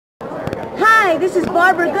Hi, this is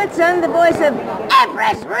Barbara Goodson, the voice of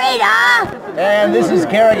Empress Rita. And this is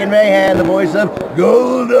Kerrigan Mahan, the voice of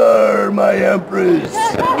Goldar, my Empress.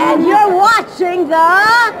 And you're watching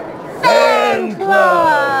the Fan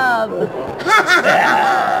Club.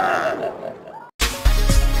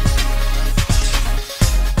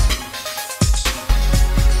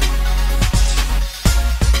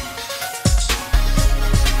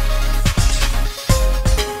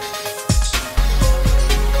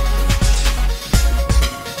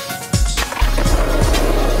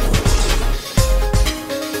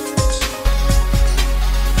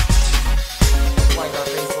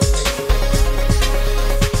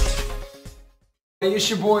 It's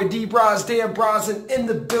your boy D-Bros, Dan Brosin in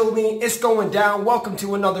the building. It's going down. Welcome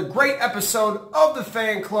to another great episode of the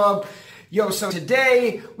Fan Club. Yo, so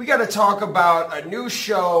today we got to talk about a new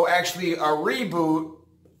show, actually a reboot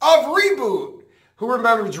of ReBoot. Who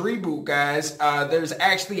remembers ReBoot, guys? There's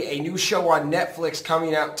actually a new show on Netflix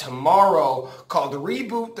coming out tomorrow called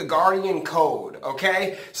ReBoot the Guardian Code,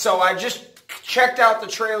 okay? So I just checked out the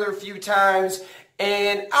trailer a few times,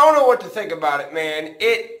 and I don't know what to think about it, man.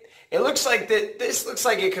 It looks like that. This looks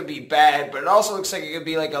like it could be bad, but it also looks like it could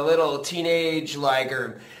be like a little teenage,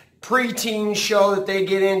 or preteen show that they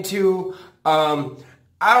get into. I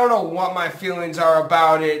don't know what my feelings are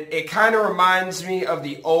about it. It kind of reminds me of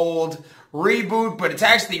the old ReBoot, but it's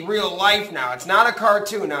actually real life now. It's not a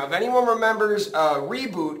cartoon. Now, if anyone remembers,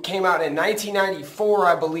 ReBoot came out in 1994,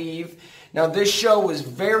 I believe. Now, this show was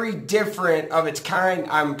very different of its kind.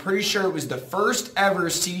 I'm pretty sure it was the first ever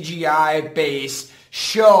CGI-based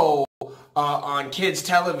show on kids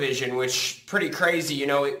television, which pretty crazy. You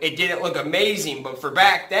know, it didn't look amazing, but for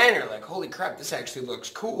back then, you're like, holy crap, this actually looks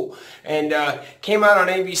cool. And came out on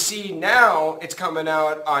ABC. Now it's coming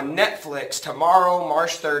out on Netflix tomorrow,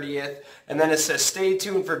 March 30th. And then it says stay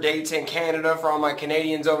tuned for dates in Canada for all my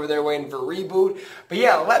Canadians over there waiting for ReBoot. But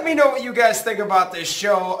yeah, let me know what you guys think about this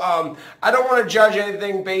show. I don't want to judge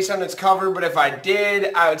anything based on its cover, but if I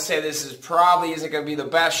did, I would say this is probably isn't going to be the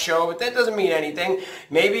best show, but that doesn't mean anything.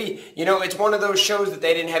 Maybe, you know, it's one of those shows that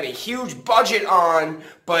they didn't have a huge budget on,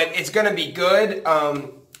 but it's going to be good.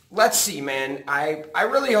 Let's see, man. I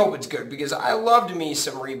really hope it's good because I loved me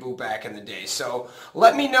some ReBoot back in the day. So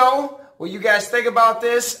let me know what you guys think about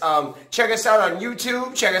this. Check us out on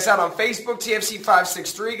YouTube. Check us out on Facebook,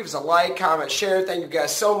 TFC563. Give us a like, comment, share. Thank you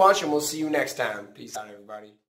guys so much, and we'll see you next time. Peace out, everybody.